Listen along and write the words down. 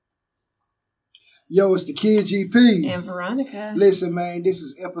Yo, it's the Kid GP. And Veronica. Listen, man, this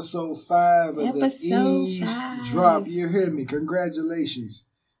is episode 5 of the Eaves 5. Drop. You hear me? Congratulations.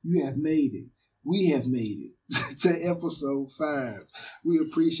 You have made it. We have made it to episode 5. We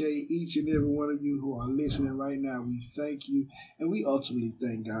appreciate each and every one of you who are listening right now. We thank you. And we ultimately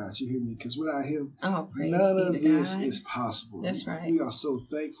thank God. You hear me? Because without Him, none of this is possible. That's right. We are so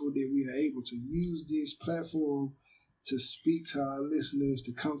thankful that we are able to use this platform to speak to our listeners,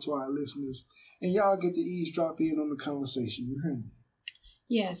 to come to our listeners, and y'all get to eavesdrop in on the conversation. You heard me?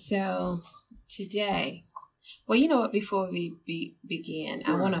 Yeah, so today, well, you know what, before we begin,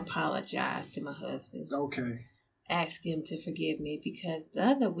 I want to apologize to my husband. Okay. Ask him to forgive me because the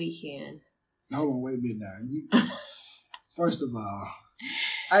other weekend... Hold on, wait a minute now. First of all,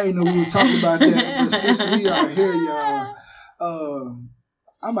 I didn't know we were talking about that, but since we are here, y'all,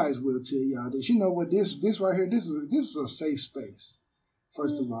 I might as well tell y'all this. You know what? This right here, this is a safe space.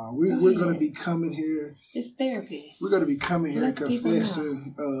 First of all, we're going to be coming here. It's therapy. We're going to be coming here and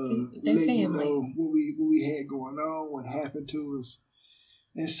confessing, letting you know what we had going on, what happened to us.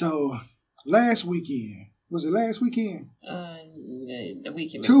 And so, last weekend, was it last weekend? The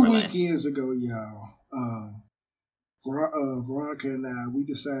weekend. 2 weekends ago, y'all. Veronica and I, we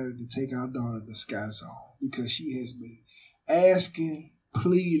decided to take our daughter to Sky Zone because she has been asking,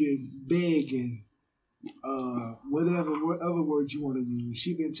 pleading, begging, what other words you want to use.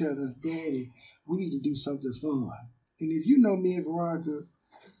 She been telling us, Daddy, we need to do something fun. And if you know me and Veronica,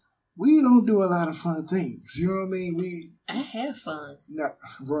 we don't do a lot of fun things. You know what I mean? I have fun. Not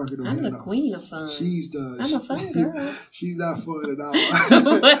Veronica. I'm the queen of fun. I'm a fun girl. She's not fun at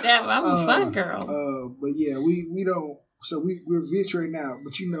all. Whatever. I'm a fun girl. But yeah, we don't. So we're venturing out,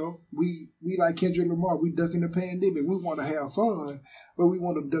 but you know, we like Kendrick Lamar, we ducking the pandemic. We want to have fun, but we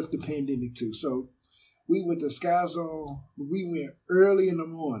want to duck the pandemic too. So we went to Sky Zone. We went early in the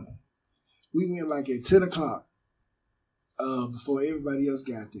morning. We went like at 10 o'clock before everybody else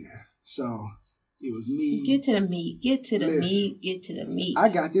got there. So it was me. Get to the meat. Get to the meat. I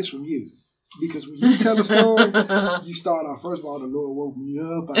got this from you. Because when you tell a story, you start off, first of all, the Lord woke me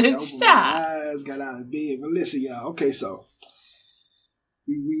up. I opened my eyes, got out of bed. But listen, y'all. Okay, so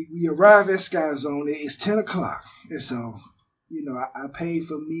we arrive at Sky Zone. It's 10 o'clock. And so, you know, I paid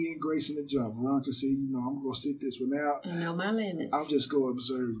for me and Grayson to jump. Veronica said, you know, I'm going to sit this one out. I know my limits. I'm just going to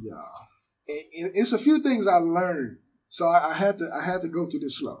observe y'all. And it's a few things I learned. So I had to go through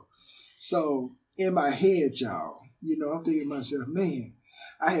this slow. So in my head, y'all, you know, I'm thinking to myself, man,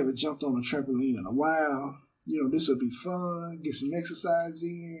 I haven't jumped on a trampoline in a while. You know, this will be fun. Get some exercise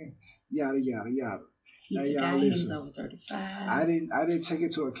in. Yada, yada, yada. Now, y'all listen. Over 35. I didn't take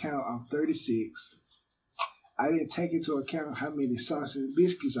into account I'm 36. I didn't take into account how many sausage and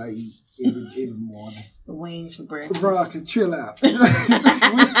biscuits I eat every morning. The wings for breakfast. Bro, I can chill out. we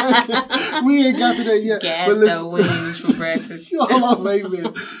ain't got to that yet. Gas stove wings for breakfast. Hold on, wait a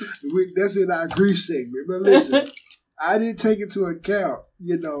minute. That's in our grief segment. But listen, I didn't take into account,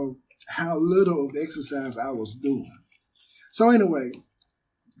 you know, how little of exercise I was doing. So anyway,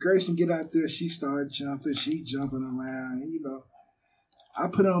 Grayson get out there. She started jumping. She jumping around. And, you know, I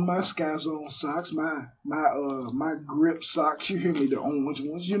put on my Sky Zone socks, my grip socks. You hear me, the orange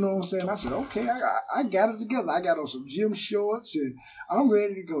ones. You know what I'm saying? I said, okay, I got it together. I got on some gym shorts and I'm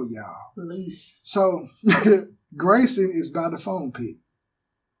ready to go, y'all. Loose. So Grayson is by the foam pit.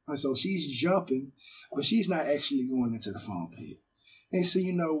 And so she's jumping, but she's not actually going into the foam pit. And so,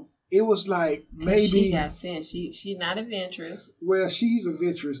 you know, it was like maybe she got sent. She's not adventurous. Well, she's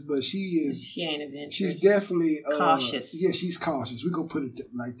adventurous, but she ain't adventurous. She's definitely cautious. Yeah, she's cautious. We're gonna put it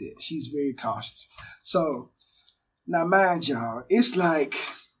like that. She's very cautious. So now, mind y'all, it's like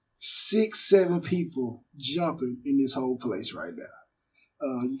 6-7 people jumping in this whole place right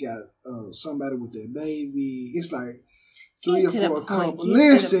now. You got somebody with their baby. It's like 3 or 4 couples.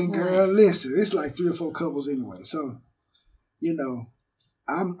 Listen, girl, listen. It's like 3 or 4 couples anyway. So, you know,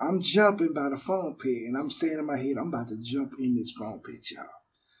 I'm jumping by the foam pit, and I'm saying in my head, I'm about to jump in this foam pit, y'all.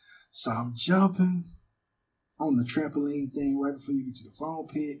 So I'm jumping on the trampoline thing right before you get to the foam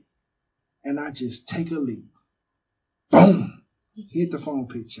pit, and I just take a leap. Boom! Hit the foam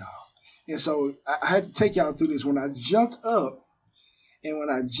pit, y'all. And so I had to take y'all through this. When I jumped up, and when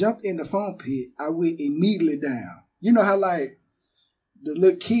I jumped in the foam pit, I went immediately down. You know how, like, the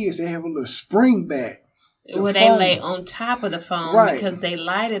little kids, they have a little spring back. Where they lay on top of the foam, right? Because they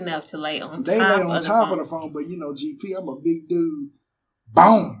light enough to lay on top of the foam. They lay on top of the foam, but you know, GP, I'm a big dude.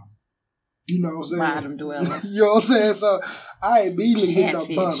 Boom! You know what I'm saying? Bottom dweller. You know what I'm saying? So I immediately hit the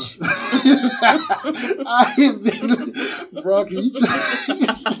bottom. I immediately, Brocky,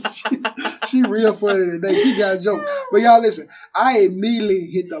 she real funny today. She got a joke. But y'all listen, I immediately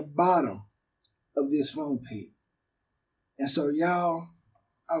hit the bottom of this foam pit. And so y'all,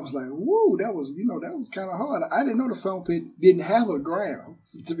 I was like, woo, that was kind of hard. I didn't know the foam pit didn't have a ground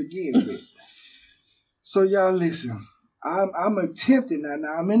to begin with. So y'all listen, I'm attempting now.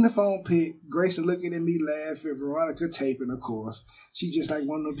 Now I'm in the foam pit. Grace is looking at me laughing. Veronica taping, of course. She just like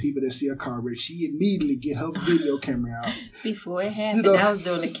one of the people that see a car wreck. She immediately get her video camera out. Before it happened, I was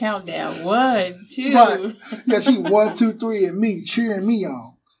doing the countdown. 1, 2. Right. Yeah, she 1, 2, 3 and me cheering me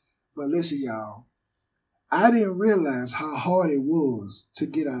on. But listen, y'all, I didn't realize how hard it was to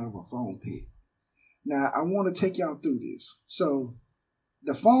get out of a foam pit. Now I want to take y'all through this. So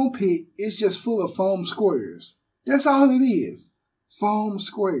the foam pit is just full of foam squares. That's all it is. Foam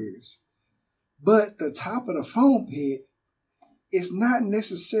squares. But the top of the foam pit is not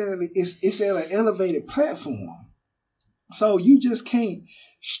necessarily, it's at an elevated platform. So you just can't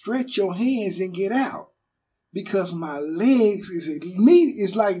stretch your hands and get out because my legs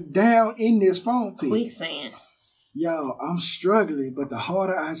is like down in this foam pit. Quicksand. Y'all, I'm struggling, but the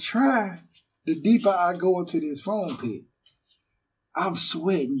harder I try, the deeper I go into this foam pit. I'm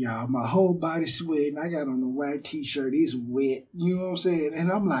sweating, y'all. My whole body sweating. I got on the white t-shirt. It's wet. You know what I'm saying?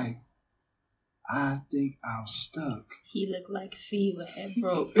 And I'm like, I think I'm stuck. He looked like fever had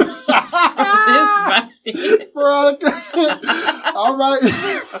broke. Veronica. All right.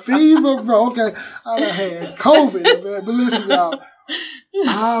 Fever, bro. Okay. I done had COVID, man. But listen, y'all.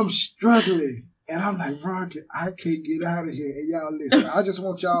 I'm struggling. And I'm like, Veronica, I can't get out of here. And y'all listen. I just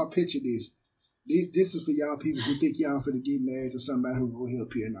want y'all to picture this. This is for y'all people who think y'all finna get married to somebody who will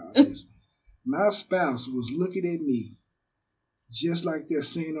help you and all this. My spouse was looking at me just like that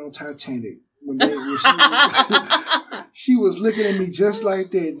scene on Titanic. She was looking at me just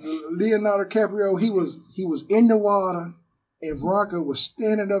like that. Leonardo DiCaprio, he was in the water, and Veronica was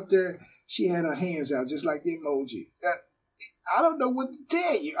standing up there. She had her hands out just like the emoji. I don't know what to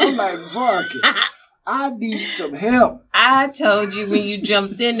tell you. I'm like, Veronica, I need some help. I told you when you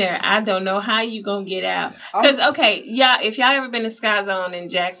jumped in there, I don't know how you gonna get out. Because, okay, y'all, if y'all ever been to Sky Zone in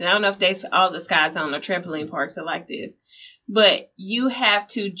Jackson, I don't know if all the Sky Zone or trampoline parks are like this, but you have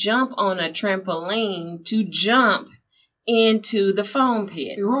to jump on a trampoline to jump into the foam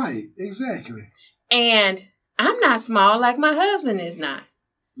pit. Right, exactly. And I'm not small like my husband is not.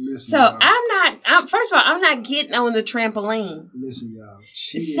 Listen, so y'all. First of all, I'm not getting on the trampoline. Listen, y'all.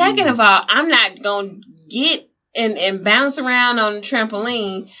 Second of all, I'm not going to get and bounce around on the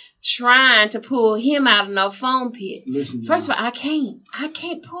trampoline trying to pull him out of no foam pit. Listen, first of all, I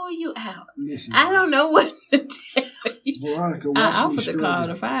can't pull you out. Listen, I don't know what to tell you. Veronica, I offered to call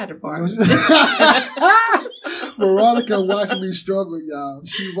the fire department. Veronica watched me struggle, y'all.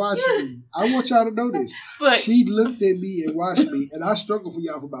 She watched me. I want y'all to know this. But she looked at me and watched me, and I struggled for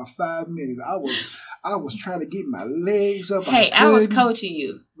y'all for about 5 minutes. I was trying to get my legs up. Hey, I was coaching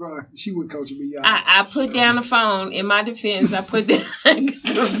you. Right, she was coaching me, y'all. I put down the phone. In my defense, I put down because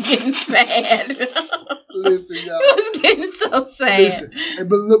I was getting sad. Listen, y'all. I was getting so sad. Listen,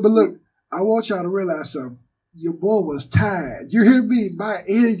 but look, I want y'all to realize something. Your boy was tired. You hear me? My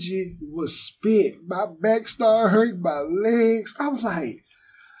energy was spent. My back started hurting, my legs. I was like,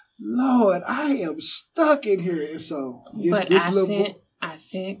 Lord, I am stuck in here. And so, I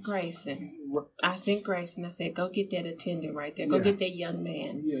sent Grayson. I said, go get that attendant right there. Go get that young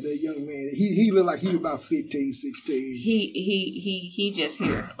man. Yeah, that young man. He looked like he was about 15, 16. He just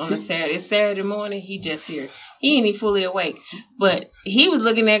here on a Saturday. It's Saturday morning. He just here. He ain't even fully awake. But he was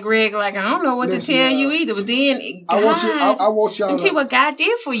looking at Greg like, I don't know what to tell you either. But then, God, I want y'all to see what God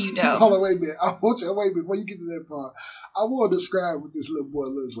did for you, though. Hold on, wait a minute. Wait before you get to that part. I want to describe what this little boy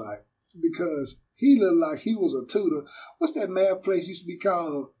looks like. Because he looked like he was a tutor. What's that math place used to be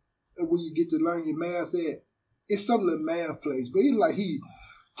called where you get to learn your math at? It's some little math place. But he like he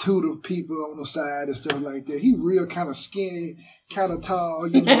tutored people on the side and stuff like that. He real kind of skinny, kind of tall.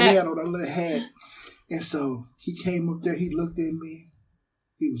 You know, he had on a little hat. And so he came up there. He looked at me.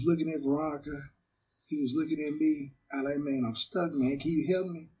 He was looking at Veronica. He was looking at me. I like, man, I'm stuck, man. Can you help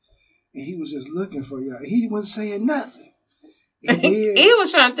me? And he was just looking for y'all. He wasn't saying nothing. He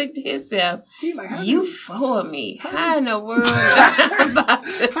was trying to think to himself, like, you for me. How in the world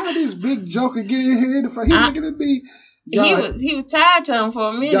how this big joker get in here? He looking at me. He was tied to him for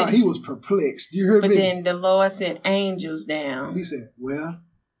a minute. Yeah, he was perplexed. You heard me? But then the Lord sent angels down. He said, well,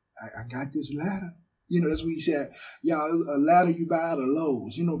 I got this ladder. You know, that's what he said. Y'all, a ladder you buy out of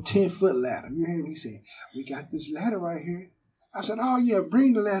Lowe's. 10-foot ladder. You hear me? He said, we got this ladder right here. I said, oh, yeah,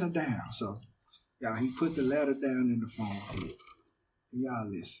 bring the ladder down. So, y'all, he put the ladder down in the foam pit. Y'all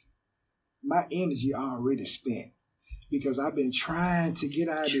listen, my energy already spent because I've been trying to get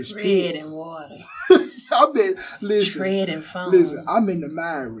out of this Tread pit. in water. I've been Tread in foam. Listen, I'm in the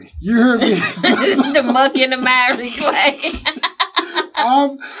miry. You heard me? The muck in the miry clay.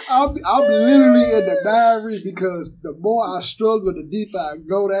 I'm literally in the miry because the more I struggle, the deeper I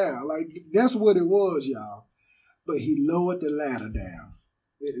go down. Like that's what it was, y'all. But he lowered the ladder down.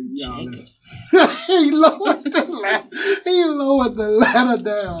 Y'all, he lowered the ladder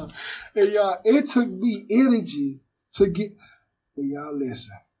down. And y'all, it took me energy to get. But y'all,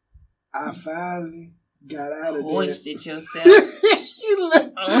 listen. I finally got out of there. Hoisted yourself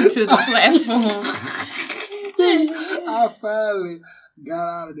onto the platform. I finally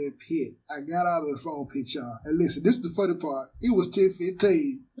got out of that pit. I got out of the foam pit, y'all. And listen, this is the funny part. It was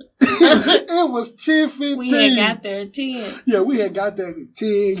 10:15. It was 10:15. We had got there at 10. Yeah, we had got there at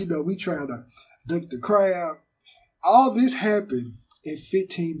 10. You know, we trying to duck the crowd. All this happened in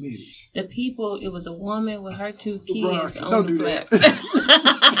 15 minutes. The people, it was a woman with her 2 kids Bro, on the platform.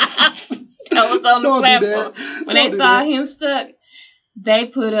 That was on the platform. When they saw him stuck, they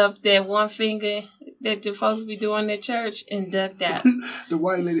put up that one finger that the folks be doing at church and ducked out. The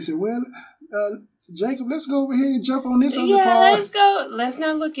white lady said, well, Jacob, let's go over here and jump on this other part. Yeah, let's go. Let's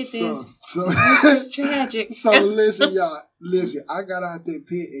not look at this. This is tragic. So listen, y'all. Listen, I got out that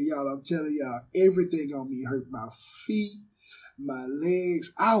pit and y'all, I'm telling y'all, everything on me hurt. My feet, my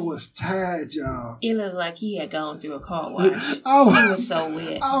legs. I was tired, y'all. It looked like he had gone through a car wash. He was so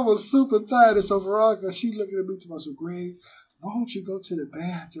wet. I was super tired. And so Veronica, she looking at me to myself, Greg, why don't you go to the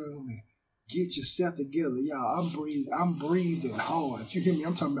bathroom and get yourself together? Y'all, I'm breathing hard. You hear me?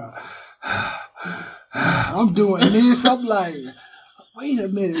 I'm talking about, I'm doing this. I'm like, wait a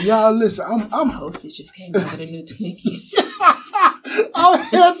minute. Y'all, listen, I'm hostess just came over the new Twinkie. I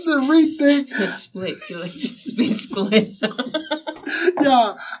had to rethink. Split.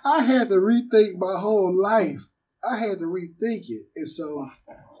 Yeah, I had to rethink my whole life. I had to rethink it. And so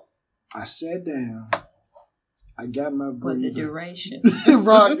I sat down. I got my breathing. For the duration.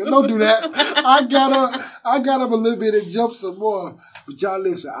 Rock, don't do that. I got up a little bit and jumped some more. But y'all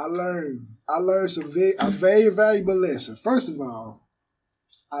listen, I learned a very valuable lesson. First of all,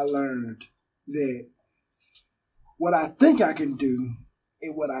 I learned that what I think I can do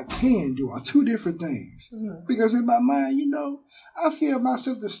and what I can do are 2 different things. Mm-hmm. Because in my mind, you know, I feel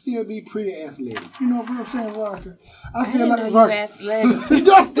myself to still be pretty athletic. You know what I'm saying, Rocker? I feel like Rocker. Athletic.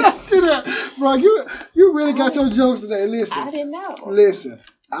 Don't do that, Rock. You really got your jokes today. Listen. I didn't know. Listen,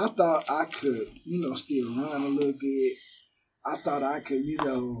 I thought I could, you know, still run a little bit. I thought I could, you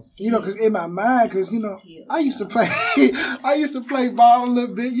know, because in my mind, because you know, I used to play ball a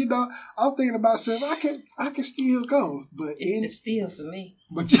little bit. You know, I'm thinking about myself, I can still go, but it's the steal for me.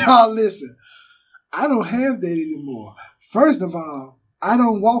 But y'all listen, I don't have that anymore. First of all, I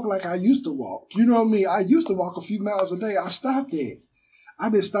don't walk like I used to walk. You know what I mean? I used to walk a few miles a day. I stopped that.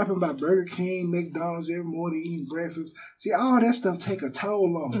 I've been stopping by Burger King, McDonald's every morning eating breakfast. See, all that stuff take a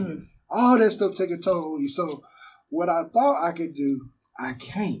toll on me. All that stuff take a toll on you. So what I thought I could do, I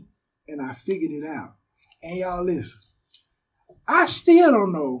can't. And I figured it out. And y'all listen, I still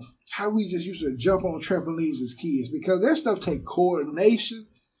don't know how we just used to jump on trampolines as kids because that stuff take coordination.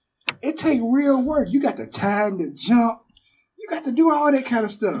 It take real work. You got the time to jump. You got to do all that kind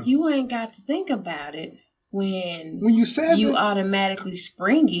of stuff. You ain't got to think about it when you automatically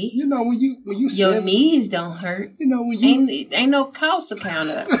springy. You know, when you your knees don't hurt. You know, when you ain't no cost to count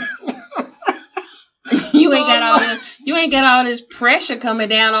up. You ain't got all this pressure coming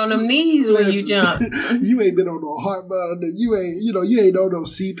down on them knees when you jump. You ain't been on no heart monitor. You ain't on no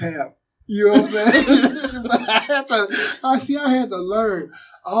CPAP. You know what I'm saying? But I had to learn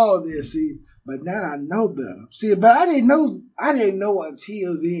all this. See, but now I know better. See, but I didn't know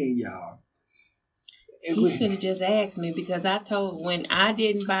until then, y'all. He could have just asked me because when I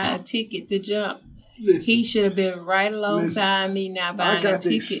didn't buy a ticket to jump. Listen, he should have been right alongside me now buying a ticket. I got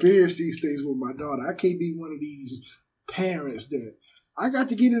to experience these things with my daughter. I can't be one of these parents that I got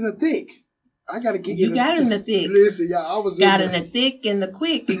to get in the thick. I got to get in the thick. Listen, y'all, I was in the thick and the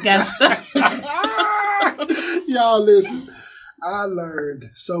quick. You got stuck. Y'all, listen. I learned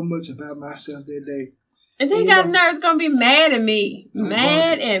so much about myself that day. And then nerds gonna be mad at me.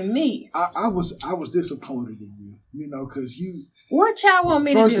 At me. I was disappointed in you. You know, because you. What y'all want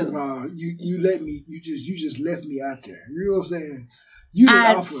me to do? First of all, you just left me out there. You know what I'm saying? You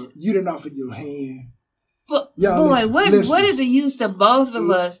didn't offer your hand. But boy, what is the use to both of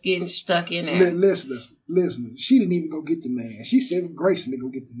us getting stuck in there? Listeners, she didn't even go get the man. She said Grayson to go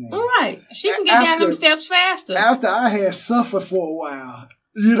get the man. All right, she can get down them steps faster. After I had suffered for a while,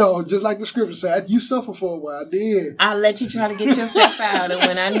 You know, just like the scripture said, you suffer for a while. Then I let you try to get yourself out, and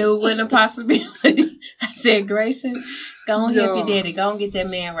when I knew it wasn't a possibility, I said, Grayson, go on help your daddy. Go and get that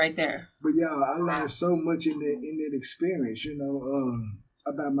man right there. But y'all, I learned so much in that experience, you know,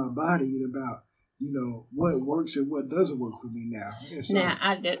 about my body and about, you know, what works and what doesn't work for me now. So, now,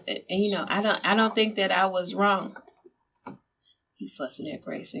 I don't think that I was wrong. He fussing at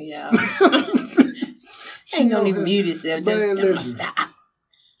Grayson, y'all. Ain't gonna even mute himself. Just stop.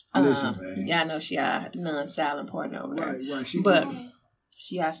 Listen, man. Yeah, I know she our non-silent partner over there. Right.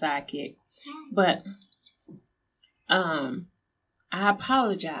 She our sidekick. But I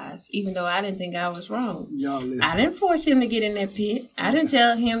apologize, even though I didn't think I was wrong. Y'all listen. I didn't force him to get in that pit. I didn't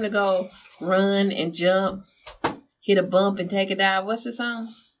tell him to go run and jump, hit a bump and take a dive. What's the song?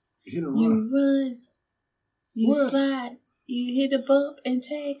 Hit a run. You run, you slide, you hit a bump and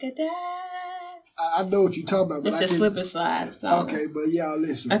take a dive. I know what you're talking about. It's a slip and slide song. Okay, but y'all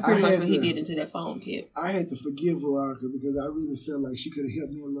listen. That's pretty much what he did into that foam pit. I had to forgive Veronica because I really felt like she could have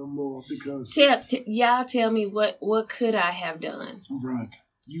helped me a little more because... Y'all tell me what could I have done? Veronica,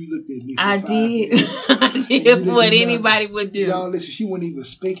 you looked at me for 5 minutes. I did what anybody would do. Y'all listen, she wasn't even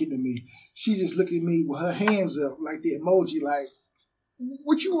speaking to me. She just looked at me with her hands up like the emoji, like,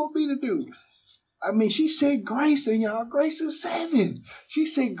 what you want me to do? I mean, she said Grayson, y'all. Grayson's 7. She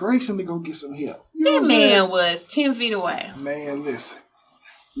said Grayson to go get some help. You know that man was 10 feet away. Man, listen,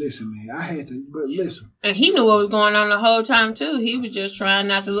 man. I had to, but listen. And he knew what was going on the whole time too. He was just trying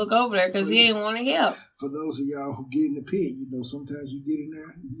not to look over there because he didn't want to help. For those of y'all who get in the pit, you know, sometimes you get in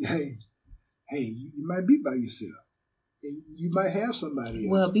there. Hey, you might be by yourself. You might have somebody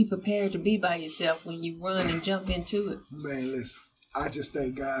else. Well, be prepared to be by yourself when you run and jump into it. Man, listen. I just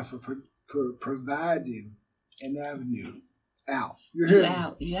thank God for providing an avenue out. You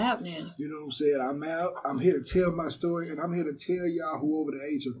out now. You know what I'm saying? I'm out. I'm here to tell my story, and I'm here to tell y'all who over the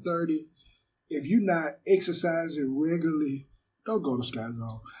age of 30, if you're not exercising regularly, don't go to Sky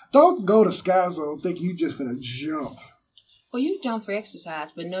Zone. Don't go to Sky Zone thinking you just finna jump. Well, you jump for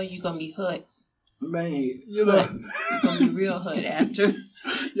exercise, but no, you're going to be hurt. Man, you know. You're going to be real hurt after.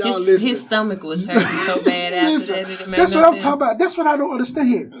 Y'all listen. His stomach was hurting so bad after that. That's what I'm talking about. That's what I don't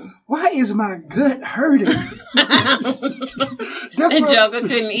understand. Why is my gut hurting? That Joker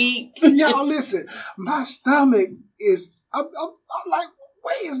couldn't eat. Y'all listen. My stomach is. I'm like,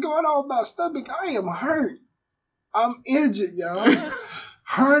 what is going on with my stomach? I am hurt. I'm injured, y'all.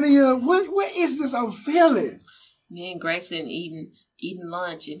 Hernia. What is this I'm feeling? Me and Grayson eating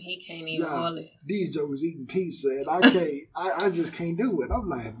lunch and he can't even hardly. These jokers eating pizza and I can't. I just can't do it. I'm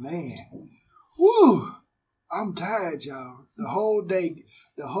like, man, woo. I'm tired, y'all. The whole day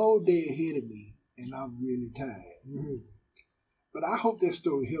ahead of me, and I'm really tired. Mm-hmm. But I hope that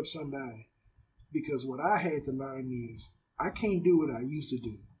story helps somebody because what I had to learn is I can't do what I used to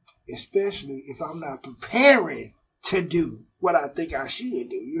do, especially if I'm not preparing to do what I think I should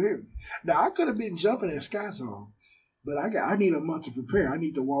do. You hear me? Now I could have been jumping in Sky Zone. But I need a month to prepare. I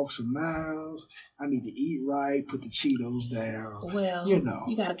need to walk some miles. I need to eat right, put the Cheetos down. Well, you know.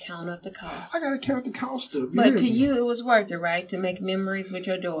 You got to count up the cost. I got to count the cost up. But to you, it was worth it, right? To make memories with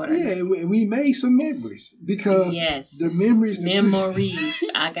your daughter. Yeah, and we made some memories. Because the memories.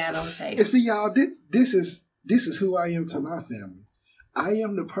 I got on tape. And see, y'all, this is who I am to my family. I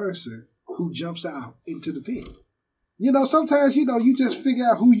am the person who jumps out into the pit. You know, sometimes, you know, you just figure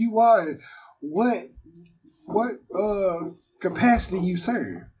out who you are and what capacity you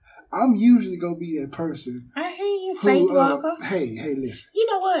serve. I'm usually gonna be that person. I hear you, Faith Walker. Hey, listen. You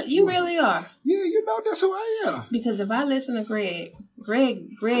know what? You really are. Yeah, you know that's who I am. Because if I listen to Greg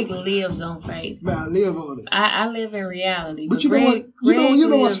lives on faith. Man, I live on it. I live in reality. But you know what? You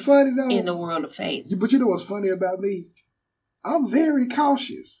know what's funny though? In the world of faith. But you know what's funny about me? I'm very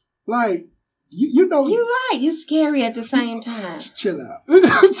cautious. Like. You know, you're right. You scary at the same time. Chill out. What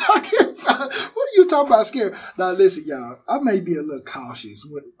are you talking about scary? Now listen, y'all. I may be a little cautious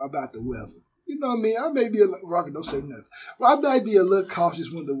about the weather. You know what I mean? I may be a little, Rocky, don't say nothing. Well, I might be a little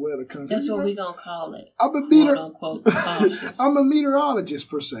cautious when the weather comes. That's what we're going to call it. I'm a cautious. I'm a meteorologist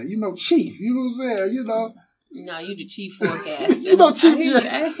per se. You know, chief. You know what I'm saying? You know. No, you the chief forecaster. You know, chief.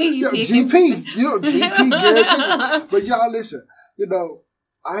 I hear you. GP. You know, GP. But y'all listen. You know.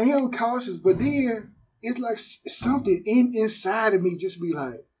 I am cautious, but then it's like something inside of me just be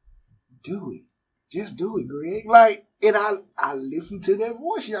like, do it. Just do it, Greg. Like, and I listen to that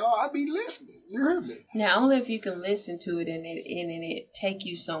voice, y'all. I be listening. You heard me. Now, only if you can listen to it and it take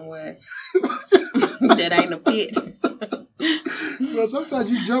you somewhere that ain't a pit. Well,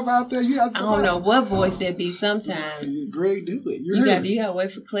 sometimes you jump out there, you have to. I don't know what voice that be sometimes. Greg, do it. You gotta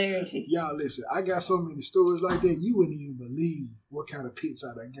wait for clarity. Y'all listen, I got so many stories like that you wouldn't even believe. what kind of pits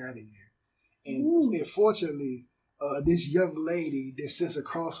I done got in. And fortunately, this young lady that sits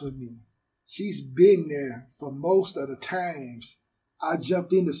across from me, she's been there for most of the times I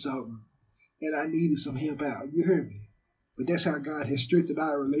jumped into something and I needed some help out. You heard me? But that's how God has strengthened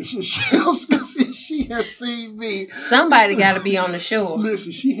our relationships, because she has seen me. Somebody got to be on the shore.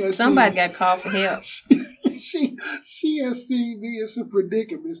 Listen, she has somebody got called for help. She has seen me in some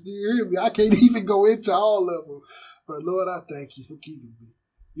predicaments. Do you hear me? I can't even go into all of them. But Lord, I thank you for keeping me.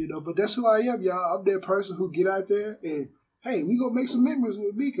 You know, but that's who I am, y'all. I'm that person who get out there and, hey, we gonna make some memories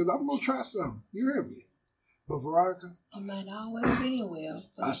with me, because I'm gonna try something. You hear me? But Veronica, it might always end well.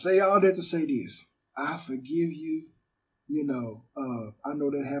 I say all that to say this: I forgive you. You know, I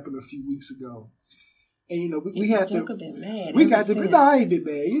know that happened a few weeks ago, and you know we had to. Been mad we got to. No, I ain't been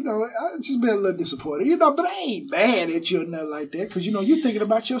mad. You know, I just been a little disappointed. You know, but I ain't mad at you or nothing like that, because you know you're thinking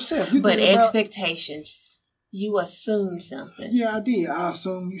about yourself. But expectations. You assumed something. Yeah, I did. I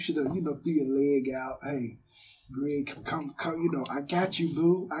assumed you should have, you know, threw your leg out. Hey, Greg, come, you know, I got you,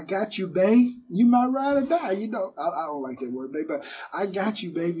 boo. I got you, babe. You might ride or die. You know, I don't like that word, babe, but I got you,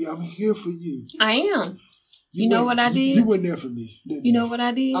 baby. I'm here for you. I am. You know what I did? You weren't there for me. You know what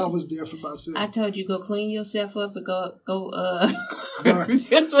I did? I was there for myself. I told you, go clean yourself up and go.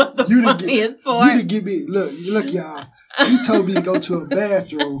 That's what the funniest part. You didn't give me, look, y'all. You told me to go to a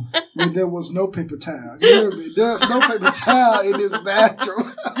bathroom where there was no paper towel. You hear me? There's no paper towel in this bathroom.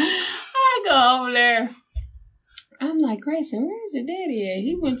 I go over there. I'm like, Grayson, where's your daddy at?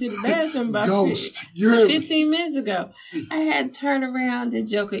 He went to the bathroom about 15 minutes ago. I had to turn around the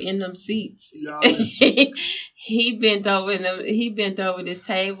joker in them seats. He bent over this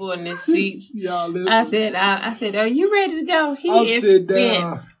table and this seats. Y'all listen. I said, are you ready to go?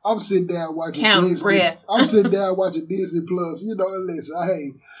 I'm sitting down watching Disney. Breath. I'm sitting down watching Disney Plus. You know, and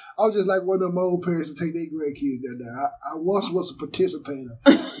listen, I'm just like one of them old parents that take their grandkids down there. I once was a participator.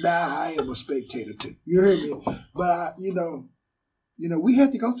 Now I am a spectator too. You hear me? But you know, we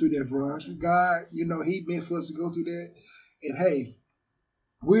had to go through that, Veronica. God, you know, He meant for us to go through that. And hey,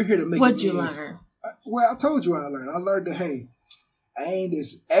 we're here to make What'd you learn? Well, I told you what I learned. I learned that, hey, I ain't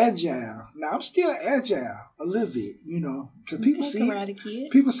as agile. Now, I'm still agile a little bit, you know, because people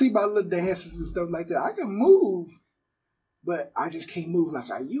see my little dances and stuff like that. I can move, but I just can't move like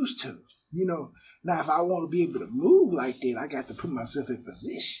I used to, you know. Now, if I want to be able to move like that, I got to put myself in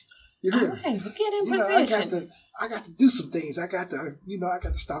position. You hear me? Get in position. I got to do some things. I got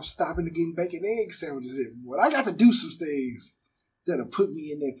to stop stopping to getting bacon and egg sandwiches everywhere. I got to do some things that'll put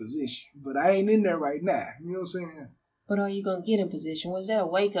me in that position. But I ain't in there right now. You know what I'm saying? But are you going to get in position? Was that a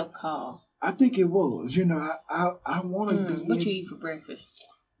wake-up call? I think it was. You know, I want to be. What you eat for breakfast?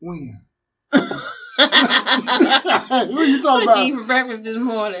 When? What are you talking about? What you eat for breakfast this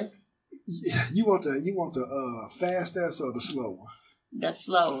morning? You want the fast ass or the slow one? The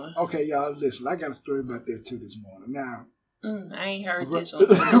slow one. Okay, y'all, listen. I got a story about that too this morning. Now, I ain't heard this one.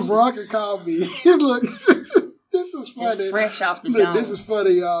 Veronica called me. Look, this is funny. It's fresh off the dome. This is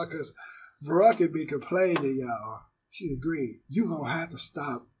funny, y'all, because Veronica been complaining, y'all. She agreed. You gonna have to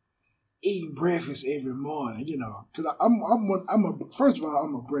stop eating breakfast every morning, you know, because first of all,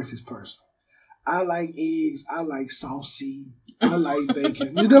 I'm a breakfast person. I like eggs. I like saucy. I like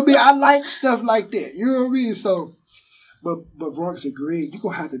bacon. You know what I mean? I like stuff like that. You know what I mean? So, but Veronica said, Greg, you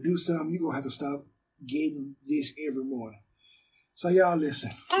gonna have to do something. You gonna have to stop getting this every morning. So y'all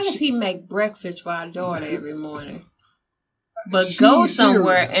listen. How does he make breakfast for our daughter every morning? But go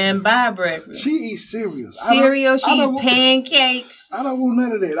somewhere and buy breakfast. She eats cereals. Cereal, she eats pancakes. I don't want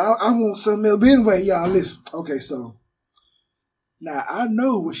none of that. I want something else. But anyway, y'all, listen. Okay, so now I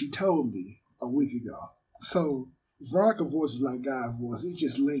know what she told me a week ago. So Veronica's voice is like God's voice. It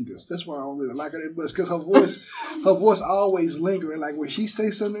just lingers. That's why I don't really like her that much, because her voice always lingering. Like when she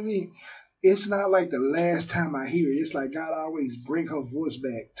says something to me, it's not like the last time I hear it. It's like God always bring her voice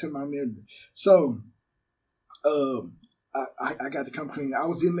back to my memory. So, I got to come clean. I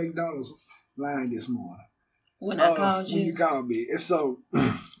was in McDonald's line this morning. When I called you? When you called me. And so,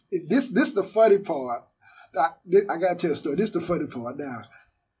 this the funny part. I got to tell a story. This the funny part. Now,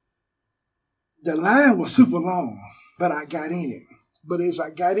 the line was super long, but I got in it. But as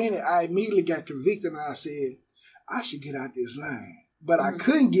I got in it, I immediately got convicted, and I said, I should get out this line. But I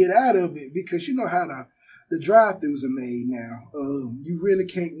couldn't get out of it because you know how the drive-thrus are made now. You really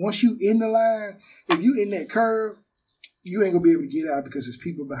can't. Once you in the line, if you in that curve, you ain't gonna be able to get out because there's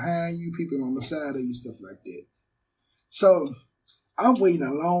people behind you, people on the side of you, stuff like that. So I'm waiting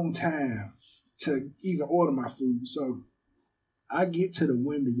a long time to even order my food. So I get to the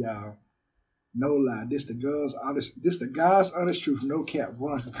window, y'all. No lie, this the God's honest truth. No cap.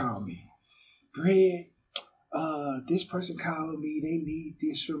 Veronica called me. Greg, this person called me. They need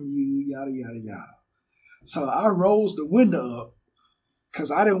this from you. Yada yada yada. So I rose the window up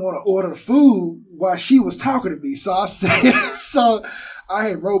because I didn't want to order food while she was talking to me. So I said, so I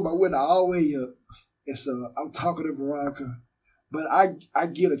had rolled my window all the way up, and so I'm talking to Veronica. But I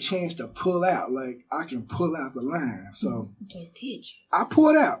get a chance to pull out. Like, I can pull out the line. So I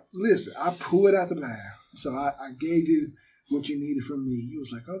pulled out. Listen, I pulled out the line. So I gave you what you needed from me. You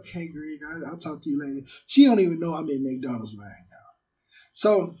was like, okay, Greg, I'll talk to you later. She don't even know I'm in McDonald's line, y'all.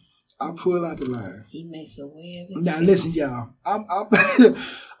 So I pulled out the line. He makes a way of it. Now listen, y'all.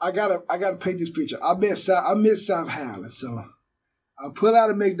 I gotta paint this picture. I'm at South Highland. So I pulled out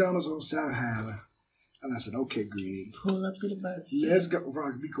a McDonald's on South Highland. And I said, okay, Greg. Pull up to the Burger King. Let's go.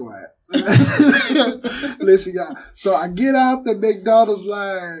 Rock, be quiet. Listen, y'all. So I get out the McDonald's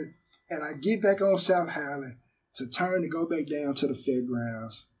line and I get back on South Highland to turn to go back down to the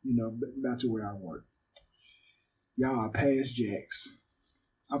fairgrounds, back to where I work. Y'all, I pass Jack's.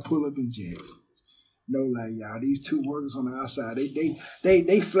 I pull up in Jack's. No lie, y'all. These two workers on the outside,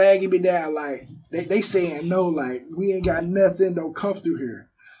 they flagging me down like, they saying no, like, we ain't got nothing, don't come through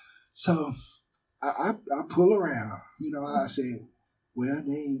here. So I pull around, I said, well,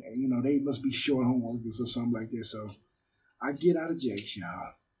 they must be short on workers or something like that. So I get out of Jack's,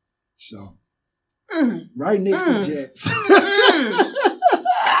 y'all. So right next to Jack's.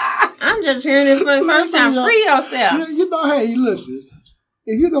 I'm just hearing this for the first time. Free yourself. Hey, listen.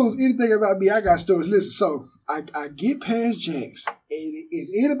 If you know anything about me, I got stories. Listen, so I get past Jack's, and if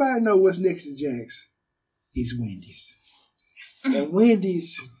anybody know what's next to Jack's, it's Wendy's. And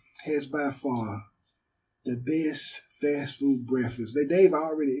Wendy's has by far the best fast food breakfast. They've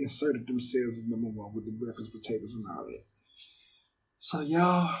already inserted themselves as number one with the breakfast potatoes and all that. So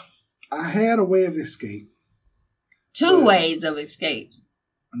y'all, I had a way of escape. Two ways of escape.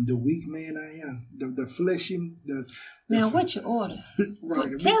 The weak man I am. The fleshy. Now, what's your order?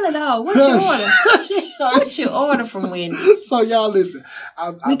 Right. Tell it all. What's your order? What's your order from Wendy's? So, y'all, listen.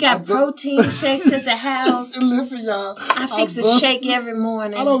 We got protein shakes at the house. Listen, y'all. I fix a shake every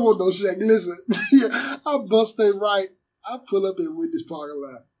morning. I don't want no shake. Listen. I bust it right. I pull up in Wendy's parking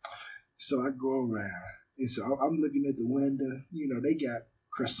lot. So, I go around. And so, I'm looking at the window. They got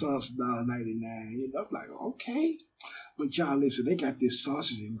croissants $1.99. I'm like, okay. But y'all, listen, they got this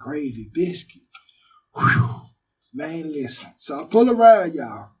sausage and gravy biscuit. Whew. Man, listen. So I pull around,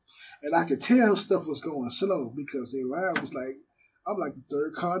 y'all. And I could tell stuff was going slow because their line was like, I'm like the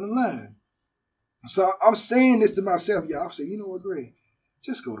third car in the line. So I'm saying this to myself, y'all. I'm saying, you know what, Greg?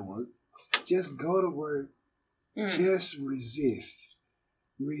 Just go to work. Just go to work. Just resist.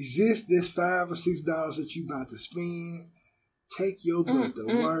 Resist this $5 or $6 that you about to spend. Take your butt to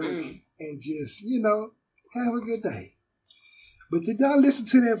work and just, have a good day. But did I listen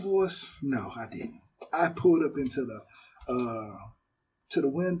to that voice? No, I didn't. I pulled up into the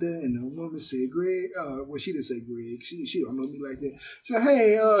window, and the woman said, "Greg." Well, she didn't say Greg. She don't know me like that. She said,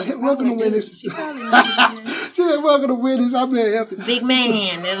 "Hey, welcome to Wendy's." She said, "Welcome to Wendy's. I'm here helping." Big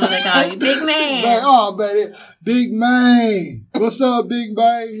man. That's what they call you, big man. Man, big man. What's up, big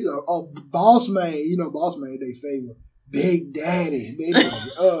man? Boss man. Boss man, they favor Big Daddy.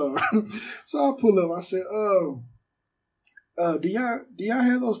 So I pull up. I said, do y'all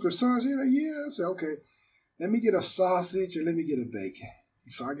have those croissants? He's like, yeah. I said, okay, let me get a sausage and let me get a bacon.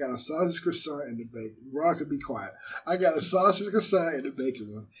 So I got a sausage croissant and the bacon. Ron could be quiet. I got a sausage croissant and the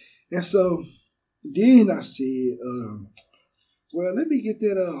bacon one. And so then I said, well, let me get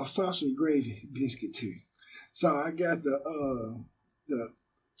that sausage and gravy biscuit too. So I got the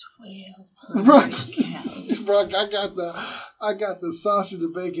 1,200 calories. Right, I got the sausage, the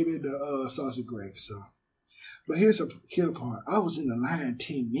bacon, and the sausage gravy. So. But here's a killer part. I was in the line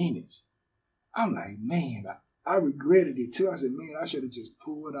 10 minutes. I'm like, man, I regretted it too. I said, man, I should have just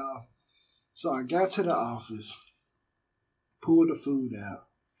pulled off. So I got to the office, pulled the food out.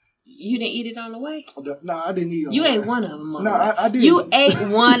 You didn't eat it on the way? No, I didn't eat it on You the way. ate one of them on the way. I did. You ate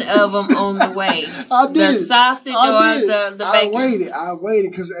one of them on the way. I did. The sausage or the bacon? I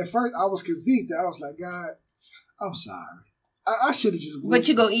waited because at first I was convicted. I was like, God, I'm sorry. I should have just. But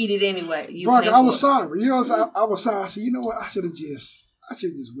you go eat it anyway. I was sorry. You know what I'm saying? I was sorry. I said, you know what? I should have just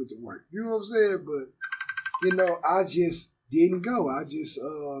went to work. You know what I'm saying? But I just didn't go. I just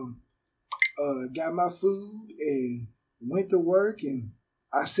got my food and went to work, and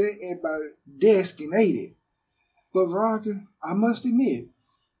I sat at my desk and ate it. But Veronica, I must admit,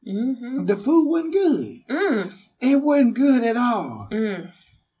 the food wasn't good. It wasn't good at all, and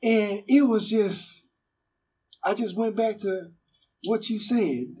it was just. I just went back to what you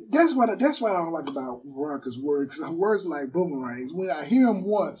said. That's what I don't like about Veronica's words, because her words are like boomerangs. When I hear them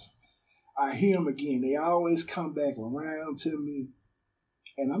once, I hear them again. They always come back around to me.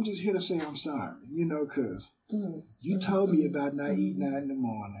 And I'm just here to say I'm sorry, because you told me about not eating out in the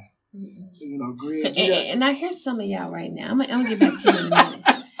morning. Greg. And I hear some of y'all right now. I'm gonna get back to you in a minute.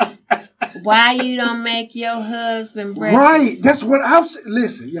 Why you don't make your husband breakfast? Right. That's what I'm saying.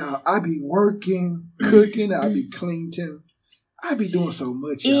 Listen, y'all, I be working, cooking, I be cleaning. I be doing so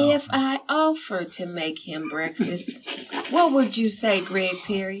much, y'all. If I offered to make him breakfast, what would you say, Greg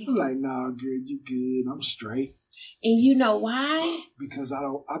Perry? I'm like, nah, girl, you good. I'm straight. And you know why? Because I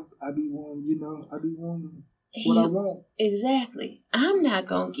be wanting what I want. Exactly. I'm not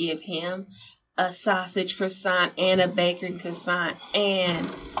going to give him a sausage croissant and a bacon croissant and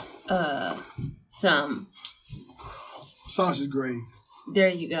some sausage gravy. There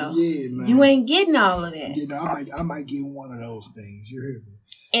you go. Yeah, man. You ain't getting all of that. I might get one of those things. You heard me.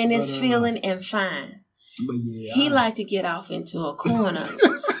 And it's filling and fine. But yeah, he like to get off into a corner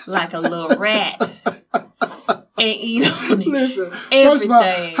like a little rat and eat on it. Listen, everything. First of all,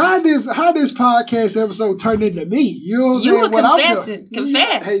 how this podcast episode turned into me? You know what I'm saying? You were confessing.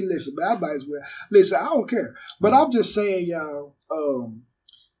 Confess. Hey, listen, man, I might as well. Listen, I don't care. But I'm just saying, y'all,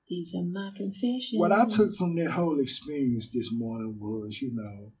 these are my confessions. What I took from that whole experience this morning was,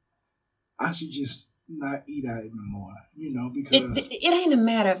 I should just not eat out in the morning, because it ain't a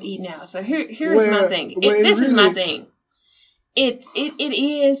matter of eating out. So here's my thing. This is my thing. It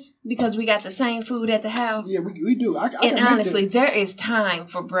is because we got the same food at the house. Yeah, we do. And honestly, there is time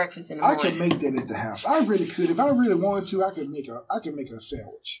for breakfast in the morning. I could make that at the house. I really could. If I really wanted to, I could make a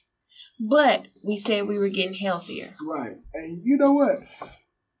sandwich. But we said we were getting healthier. Right. And you know what?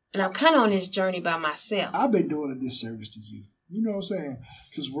 And I'm kind of on this journey by myself. I've been doing a disservice to you. You know what I'm saying?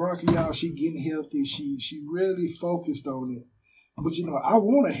 Because Veronica, y'all, she getting healthy. She really focused on it. But, I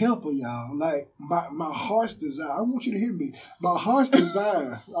want to help her, y'all. Like, my heart's desire. I want you to hear me. My heart's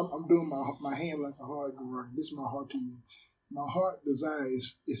desire. I'm doing my hand like a heart. This is my heart to you. My heart desire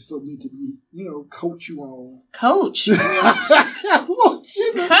is for me to be, coach you on. Coach? I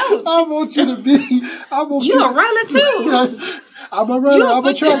want you to be. You a runner, too. I'm a runner. I'm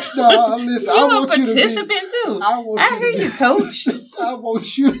a track star. Listen, I want you to be. You're a participant, too. I hear you, coach. I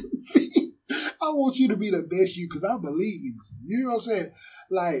want you to be. I want you to be the best you, because I believe in you. You know what I'm saying?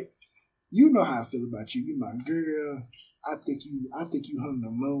 Like, you know how I feel about you. You're my girl. I think you hung the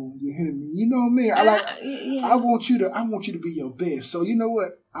moon. You hear me? You know what I mean? I want you to be your best. So you know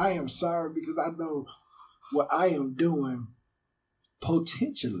what? I am sorry, because I know what I am doing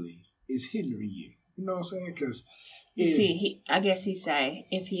potentially is hindering you. You know what I'm saying? Because I guess he say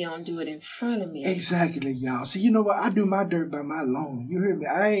if he don't do it in front of me. Exactly, y'all. See, you know what? I do my dirt by my loan. You hear me?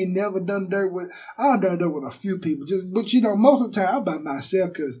 I ain't never done dirt with. I've done dirt with a few people, but most of the time I'm by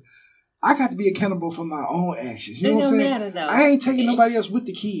myself, because I got to be accountable for my own actions. You know what I'm saying? It don't matter, though. I ain't taking nobody else with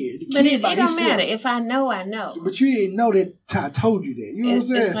the kid. But it don't matter. If I know, I know. But you didn't know that I told you that. You know what I'm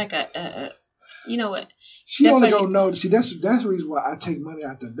saying? It's like you know what? She only gonna know. See, that's the reason why I take money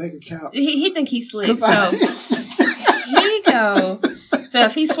out the bank account. He think he's slick, so. Here you go. So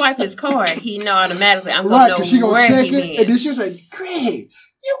if he swipe his card, he know automatically I'm gonna know where he been. And then she'll say, Greg,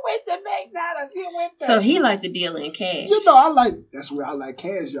 you went to McDonald's. You went there. So he like to deal in cash. That's where I like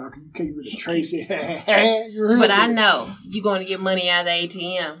cash, y'all, because you can't really trace it. But I know you're going to get money out of the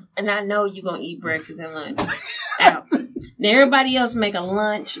ATM, and I know you're going to eat breakfast and lunch out. Now everybody else make a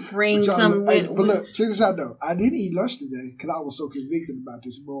lunch, bring something with. But look, check this out though. I didn't eat lunch today because I was so convicted about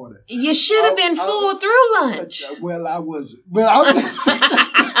this morning. You should have been full through lunch. Well, I wasn't. But I'm just.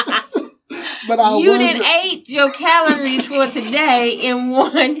 You didn't ate your calories for today in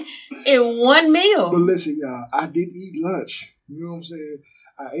one meal. But listen, y'all, I didn't eat lunch. You know what I'm saying?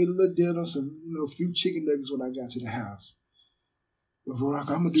 I ate a little dinner, a few chicken nuggets when I got to the house. But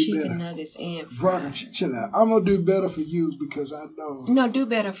Veronica, I'm gonna do better. Chicken nuggets and Veronica, chill out. I'm gonna do better for you because I know. No, do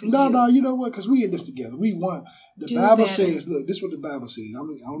better for you. No, you know what? Because we in this together. We won. The Bible says, look, this is what the Bible says. I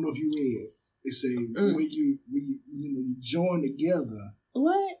don't know if you read. It says when you join together.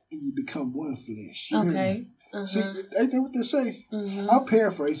 What? And you become one flesh. Okay. See, ain't that what they say? Mm-hmm. I'll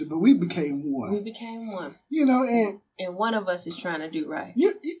paraphrase it, but we became one. We became one. And one of us is trying to do right.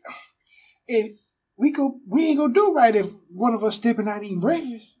 And we ain't gonna do right if one of us stepping out eating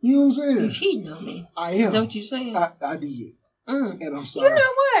breakfast. You know what I'm saying? You cheating on me. I am. Is that what you saying? I did. And I'm sorry. You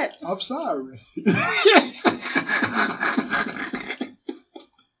know what? I'm sorry.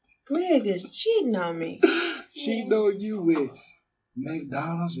 Greg is cheating on me. Cheating on you with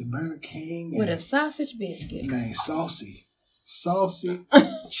McDonald's and Burger King. With a sausage biscuit. Man, saucy,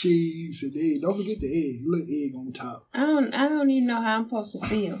 cheese, and egg. Don't forget the egg. Little egg on top. I don't even know how I'm supposed to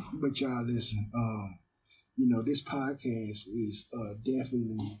feel. But y'all listen, this podcast is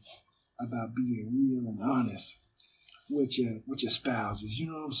definitely about being real and honest with your spouses. You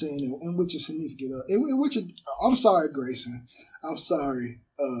know what I'm saying? And with your significant other. And with your, I'm sorry, Grayson. I'm sorry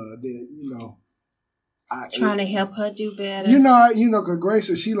that trying to help her do better. Cause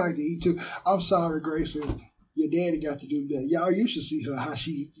Grayson, she like to eat too. I'm sorry, Grayson. Your daddy got to do that. Y'all, you should see her how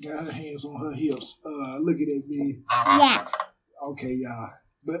she got her hands on her hips. Look at that, man. Yeah. Okay, y'all.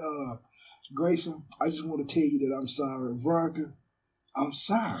 But Grayson, I just want to tell you that I'm sorry. Veronica, I'm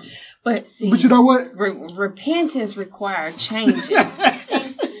sorry. But you know what? Repentance requires changing.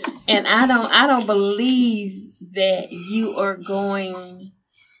 And I don't believe that you are going.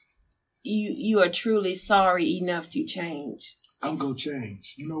 You are truly sorry enough to change. I'm gonna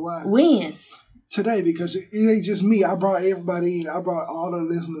change. You know why? When? Today, because it ain't just me. I brought everybody in. I brought all the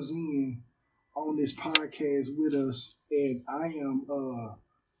listeners in on this podcast with us, and I am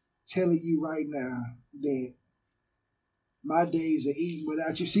telling you right now that my days of eating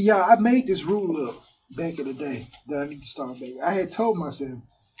without you. See, y'all, I made this rule up back in the day that I need to start back. I had told myself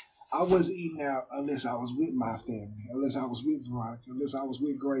I wasn't eating out unless I was with my family, unless I was with Veronica, unless I was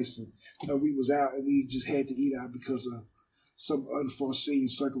with Grayson, and we was out and we just had to eat out because of some unforeseen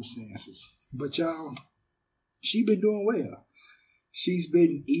circumstances. But y'all, she been doing well. She's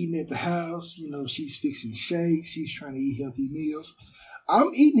been eating at the house. She's fixing shakes. She's trying to eat healthy meals.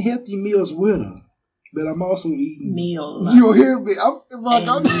 I'm eating healthy meals with her, but I'm also eating meal. You hear me? I'm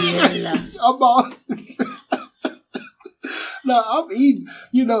all. No, I'm eating.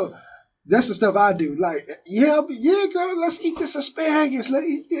 That's the stuff I do. Like, yeah, girl, let's eat this asparagus. Let's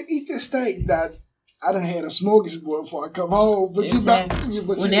eat this steak. Now, I done had a smorgasbord before I come home, but exactly.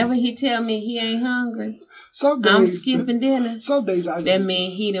 Whenever he tell me he ain't hungry, some days, I'm skipping dinner. Some days that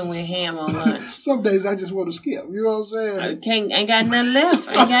means he done went ham on lunch. Some days I just want to skip. You know what I'm saying? Ain't got nothing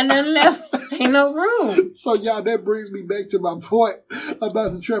left. Ain't no room. So y'all, that brings me back to my point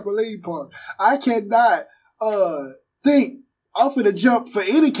about the trampoline park. I cannot think I'm finna jump for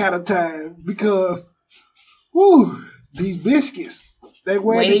any kind of time because, these biscuits. They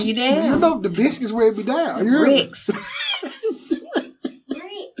weigh you down. The biscuits weigh me down. Bricks.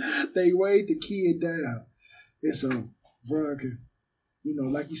 They weighed the kid down. And so, Veronica,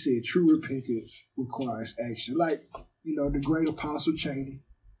 like you said, true repentance requires action. Like, the great Apostle Cheney,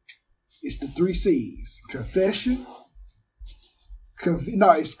 it's the 3 C's. Confession.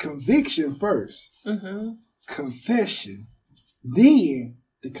 It's conviction first. Mm-hmm. Confession. Then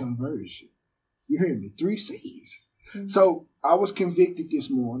the conversion. You hear me? 3 C's. Mm-hmm. So I was convicted this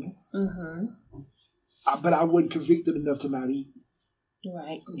morning, but I wasn't convicted enough to not eat.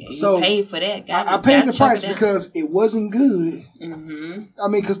 Right. Yeah, so you paid for that. I paid the price because it wasn't good. Mm-hmm. I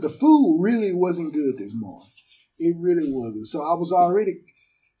mean, because the food really wasn't good this morning. It really wasn't. So I was already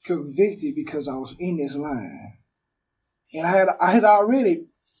convicted because I was in this line, and I had already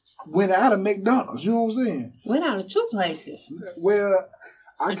went out of McDonald's. You know what I'm saying? Went out of 2 places. Well.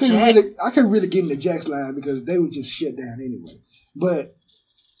 I couldn't really get in the Jack's line because they were just shut down anyway. But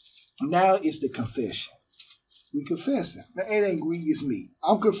now it's the confession. We confessing. Now, it ain't grievous me.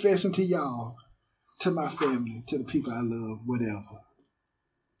 I'm confessing to y'all, to my family, to the people I love, whatever.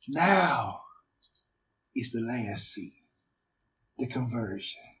 Now it's the last C, the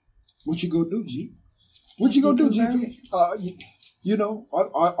conversion. What you gonna do, G? What you gonna do, GP? Are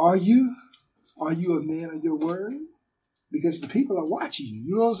you a man of your word? Because the people are watching you.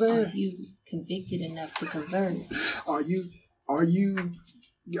 You know what I'm saying? Are you convicted enough to convert? Are you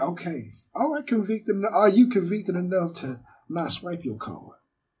okay? All right, convicted. Are you convicted enough to not swipe your card?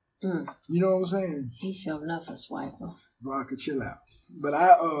 You know what I'm saying? He sure enough a swiper. Veronica, chill out. But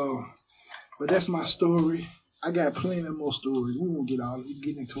but that's my story. I got plenty more stories. We won't get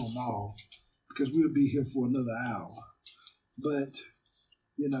into them all because we'll be here for another hour. But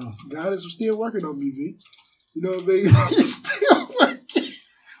God is still working on me, V. You know what I mean? He's still working.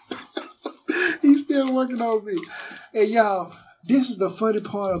 He's still working on me. And y'all, this is the funny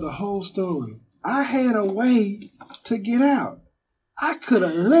part of the whole story. I had a way to get out. I could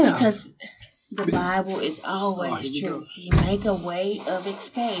have left. Because the Bible is always true. He make a way of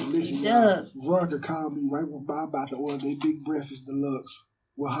escape. Listen, he does. Veronica called me right when I'm about to order their big breakfast deluxe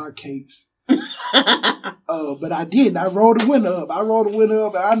with hot cakes. But I didn't. I rolled the window up.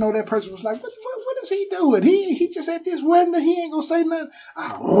 And I know that person was like, what is he doing? He just at this window. He ain't gonna say nothing.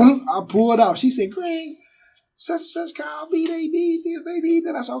 I pulled off. She said, Greg, such and such called me. They need this. They need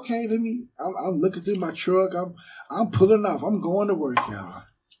that. I said, okay, I'm looking through my truck. I'm pulling off. I'm going to work, y'all.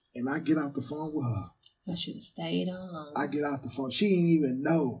 And I get off the phone with her. I should have stayed on longer. I get off the phone. She didn't even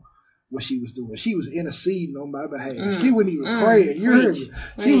know what she was doing. She was interceding on my behalf. She wasn't even praying. You heard me.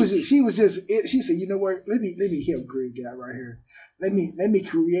 She was just. She said, "You know what? Let me help Greg out right here. Let me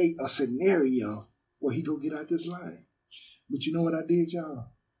create a scenario where he go get out this line." But you know what I did, y'all?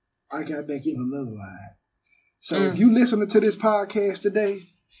 I got back in another line. So if you listening to this podcast today,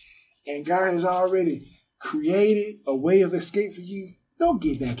 and God has already created a way of escape for you, don't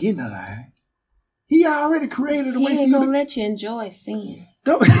get back in the line. He already created a way for you. He ain't gonna let you enjoy sin.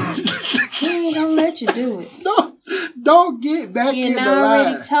 Don't. He ain't gonna let you do it. Don't get back in the line. He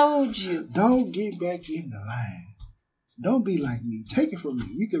already told you. Don't get back in the line. Don't be like me. Take it from me.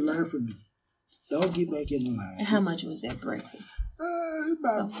 You can learn from me. Don't get back in the line. And how much was that breakfast?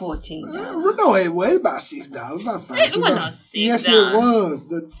 About $14. No, it was about $6. About $5. It wasn't no $6. Yes, it was.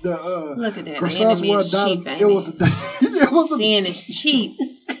 Look at that. Croissants was $1. It was sin is cheap.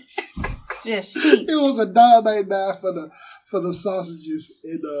 Just cheap. It was $1.99 for the sausages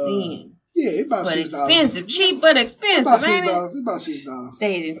and sin. Yeah, about $6. Expensive, cheap but expensive. About $6. About $6.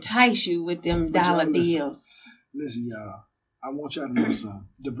 They entice you with them dollar deals. Listen, y'all. I want y'all to know something.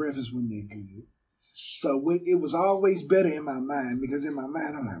 The breakfast wasn't that good. So it was always better in my mind, because in my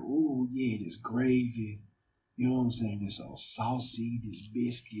mind I'm like, ooh, yeah, this gravy. You know what I'm saying? This old saucy, this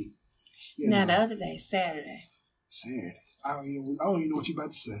biscuit. Now the other day, Saturday. I don't even know what you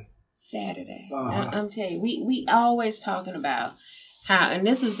about to say. Saturday. I'm telling you, we always talking about how, and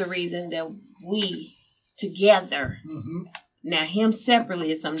this is the reason that we together. Mm-hmm. Now him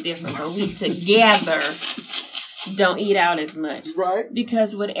separately is something different, but we together don't eat out as much. Right.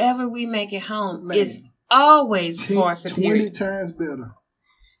 Because whatever we make at home is always far superior. 20 times better.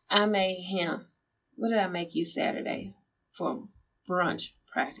 I made him. What did I make you Saturday for brunch,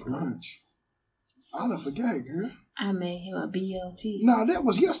 practically? Brunch. I done forgot, girl. I made him a BLT. No, that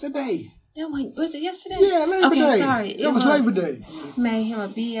was yesterday. Was it yesterday? Yeah, Labor Day. Okay, sorry. It was Labor Day. Made him a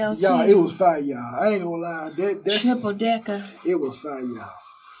BLT. Y'all, it was fire, y'all. I ain't gonna lie. That's triple decker. It was fire, y'all.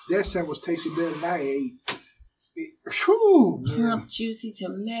 That sandwich tasted better than I ate. Plump, juicy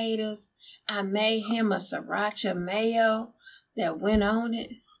tomatoes. I made him a sriracha mayo that went on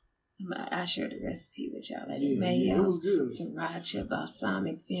it. I shared the recipe with y'all. Mayo, yeah, it was good. Sriracha,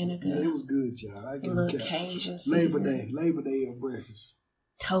 balsamic vinegar. Yeah, it was good, y'all. I give a little Cajun seasoning. Labor Day at breakfast.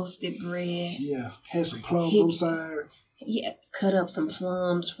 Toasted bread. Yeah, had some plums on the side. Yeah, cut up some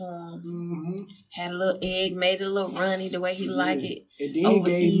plums for him. Mm-hmm. Had a little egg, made it a little runny the way he liked it. And then he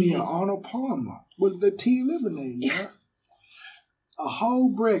gave me an Arnold Palmer with the tea lemonade. Yeah. A whole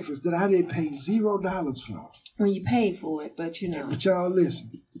breakfast that I didn't pay $0 for. When you paid for it, but you know. But y'all listen,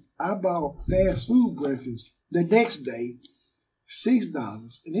 I bought fast food breakfast the next day,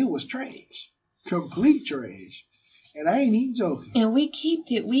 $6, and it was trash. Complete trash. And I ain't even joking. And we keep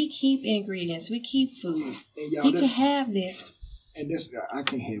ingredients. We keep food. And y'all, he can have this. And I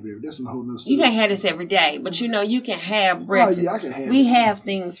can't have it. That's a whole nother story. You can't have this every day, but you know you can have breakfast. Oh yeah, I can have. We have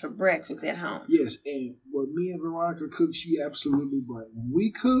things for breakfast at home. Yes, and when me and Veronica cook, she absolutely right. When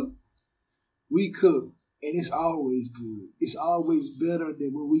we cook, and it's always good. It's always better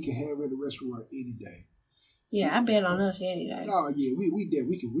than what we can have at the restaurant any day. Yeah, I bet on us any day. Oh yeah, we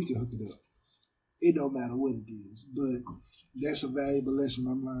can hook it up. It don't matter what it is, but that's a valuable lesson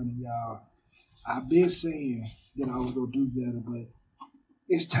I'm learning, y'all. I've been saying that I was going to do better, but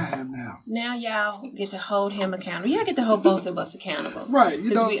it's time now. Now y'all get to hold him accountable. Y'all get to hold both of us accountable. Right.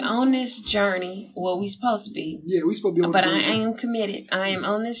 Because we on this journey. Well, we supposed to be. Yeah, we supposed to be on the journey. But I am committed. I am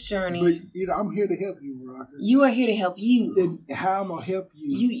on this journey. But, I'm here to help you, Veronica. You are here to help you. And how I'm going to help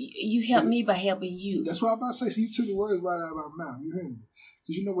you. You help me by helping you. That's what I'm about to say. So you took the words right out of my mouth. You heard me?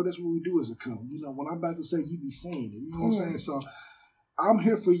 Because you know what? That's what we do as a couple. You know, when I'm about to say, you be saying it. You know what I'm saying? So I'm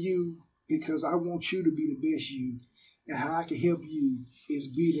here for you because I want you to be the best you. And how I can help you is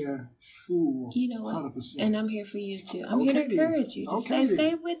be there full, you know what? 100%. And I'm here for you too. I'm here to encourage you. Just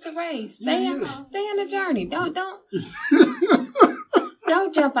stay with the race. Stay on the journey. Don't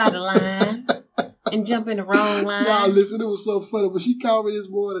jump out of line and jump in the wrong line. Y'all listen, it was so funny. When she called me this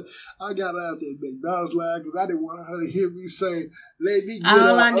morning, I got out there McDonald's line because I didn't want her to hear me say, let me get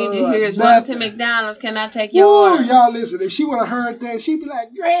all I need to hear is welcome to McDonald's. Can I take your order? Y'all listen, if she would have heard that, she'd be like,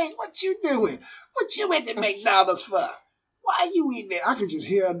 Greg, what you doing? What you at the McDonald's for? Why you eating there? I can just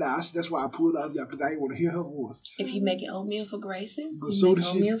hear her now. That's why I pulled up y'all, because I didn't want to hear her voice. If you make it oatmeal for Grayson, but soon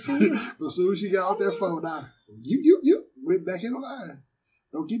as she got off that phone, you went back in the line.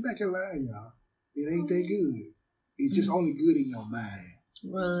 Don't get back in line, y'all. It ain't that good. It's just only good in your mind.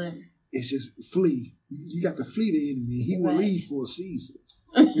 Run. It's just flee. You got to flee the enemy. He will leave for a season.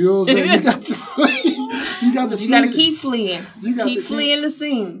 You know what I'm saying? You got to flee. You got to keep fleeing. Keep fleeing the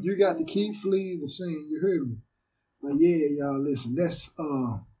scene. You got to keep fleeing the scene. You heard me? But yeah, y'all listen. That's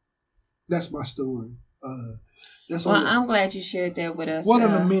That's my story. I'm glad you shared that with us. One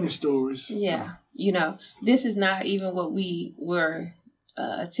of the many stories. Yeah. This is not even what we were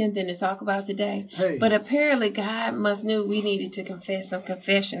attempting to talk about today. Hey. But apparently God must knew we needed to confess. Some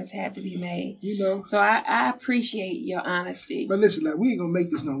confessions had to be made. So I appreciate your honesty. But listen, like, we ain't going to make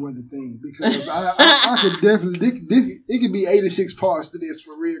this no running thing because I could definitely, it could be 86 parts to this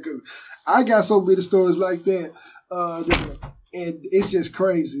for real because I got so many stories like that. And it's just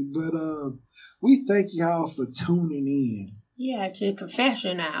crazy. But we thank y'all for tuning in. Yeah, to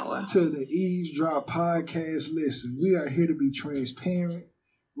Confession Hour. To the Eavesdrop Podcast. Listen, we are here to be transparent.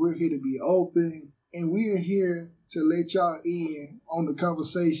 We're here to be open. And we are here to let y'all in on the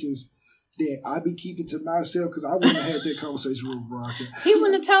conversations that I be keeping to myself because I wouldn't have had that conversation with Veronica. He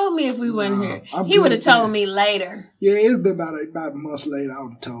wouldn't have told me if we wasn't here. He would have told me later. Yeah, it would have been about months later I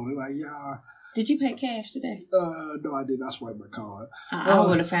would have told him. Like, y'all. Did you pay cash today? No, I didn't. I swiped my card. I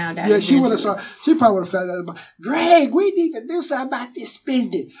would have found out. Yeah, she would have. She probably would have found out about. Greg, we need to do something about this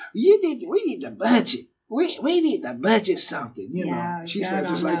spending. We need to budget. We need to budget something. Know. She said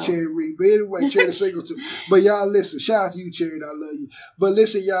just like Cherry Reed. But anyway, Cherry Singleton. But y'all listen. Shout out to you, Cherry. I love you. But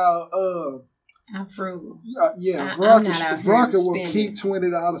listen, y'all. I'm frugal. Yeah. Veronica will keep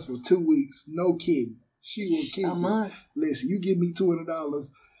 $20 for 2 weeks. No kidding. She will keep a month. Listen, you give me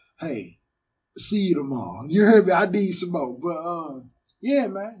 $200. Hey. See you tomorrow. You heard me? I need some more. But yeah,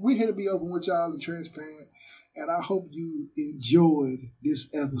 man, we're here to be open with y'all and transparent. And I hope you enjoyed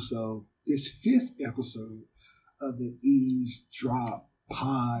this episode, this 5th episode of the Eavesdrop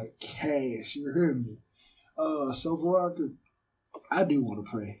Podcast. You heard me? So Veronica, I do want to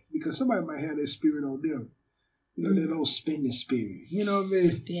pray because somebody might have that spirit on them. That old spending spirit. You know what I mean?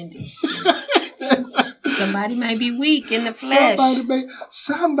 Spending spirit. Somebody might be weak in the flesh.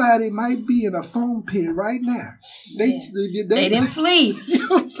 Somebody might be in a foam pit right now. They didn't flee.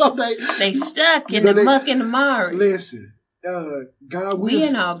 They stuck in the muck and the mire. Listen, God will. We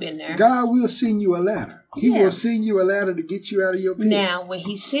ain't all been there. God will send you a ladder. He will send you a ladder to get you out of your pit. Now, when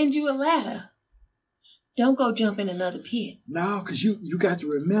He sends you a ladder, don't go jump in another pit. No, because you got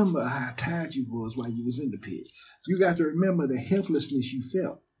to remember how tired you was while you was in the pit. You got to remember the helplessness you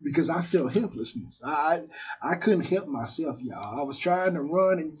felt. Because I felt helplessness. I couldn't help myself, y'all. I was trying to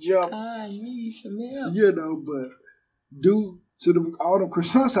run and jump. I need some help. But due to all the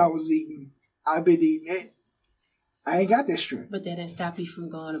croissants I was eating, I've been eating it. I ain't got that strength. But that didn't stop you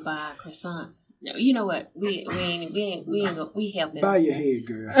from going to buy a croissant. No, you know what? We help them. Bow your head,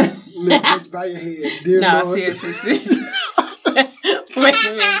 girl. Let's bow your head. Dear no, Lord. seriously. Wait a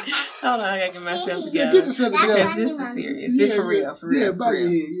minute. Hold on, I gotta get myself together. Get yourself together. Because this is serious. This for real. Yeah, bow your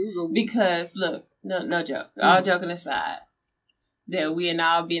head. Because look, no joke. All joking aside, that we have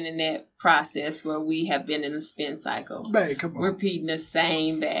all been in that process where we have been in a spin cycle. Man, come on. Repeating the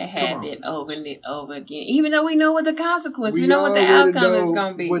same bad habit over and over again. Even though we know what the consequence, we know what the outcome is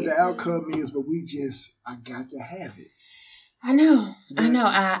gonna be. What the outcome is, but I got to have it. I know.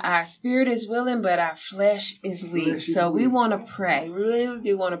 Our spirit is willing, but our flesh is weak. So we want to pray. We really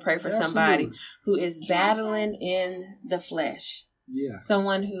do want to pray for somebody who is battling in the flesh. Yeah.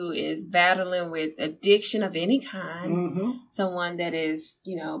 Someone who is battling with addiction of any kind. Mm-hmm. Someone that is,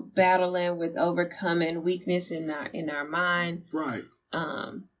 battling with overcoming weakness in our mind. Right.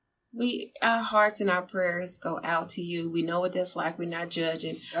 Our hearts and our prayers go out to you. We know what that's like. We're not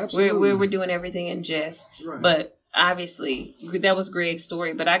judging. Absolutely. We're doing everything in jest. Right. But obviously, that was Greg's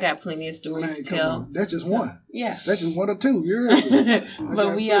story, but I got plenty of stories to tell. That's just one. Yeah. That's just one or two. You're right.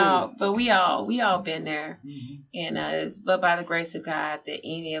 But we all been there. Mm-hmm. And but by the grace of God that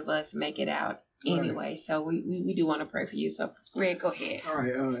any of us make it out anyway. Right. So we do want to pray for you. So Greg, go ahead. All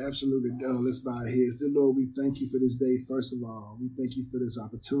right, absolutely. Let's bow our heads. Dear Lord, we thank you for this day. First of all, we thank you for this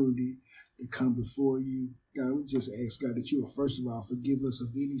opportunity to come before you. God, we just ask, God, that you will first of all forgive us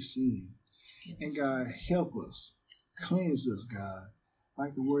of any sin. And God, help us. Cleanse us, God.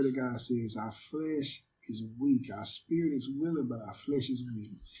 Like the word of God says, our flesh is weak. Our spirit is willing, but our flesh is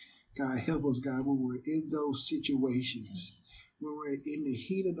weak. God, help us, God, when we're in those situations, when we're in the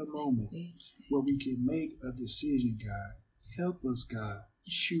heat of the moment, where we can make a decision, God. Help us, God,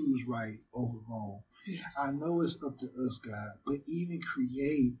 choose right over wrong. Yes. I know it's up to us, God, but even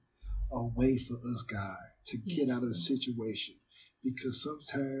create a way for us, God, to get out of the situation. Because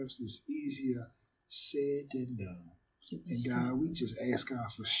sometimes it's easier said than done. And God, we just ask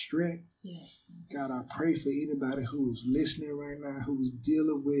God for strength. Yes. God, I pray for anybody who is listening right now, who is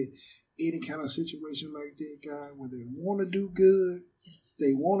dealing with any kind of situation like that, God, where they want to do good,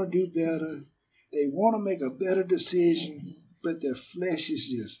 they want to do better, they want to make a better decision, but their flesh is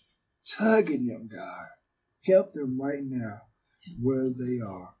just tugging them, God. Help them right now where they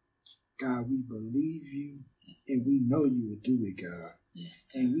are. God, we believe you and we know you will do it, God. Yes.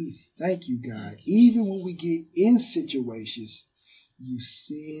 And we thank you, God. Even when we get in situations, you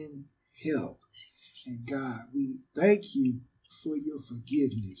send help. And God, we thank you for your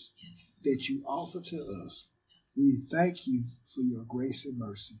forgiveness that you offer to us. We thank you for your grace and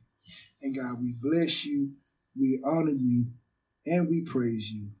mercy. And God, we bless you, we honor you, and we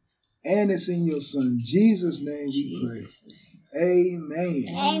praise you. And it's in your Son, Jesus' name we pray.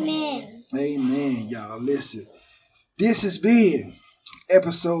 Amen. Amen. Amen, y'all. Listen, this has been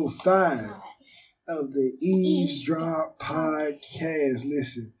episode 5 of the Eavesdrop Podcast.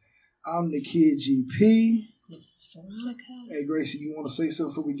 Listen, I'm the Kid GP. This is Veronica. Hey, Gracie, you want to say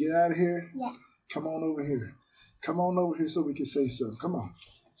something before we get out of here? Yeah. Come on over here. Come on over here so we can say something. Come on.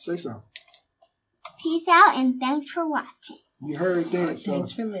 Say something. Peace out and thanks for watching. You heard that. So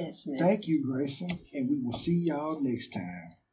Thanks for listening. thank you, Grayson. And we will see y'all next time.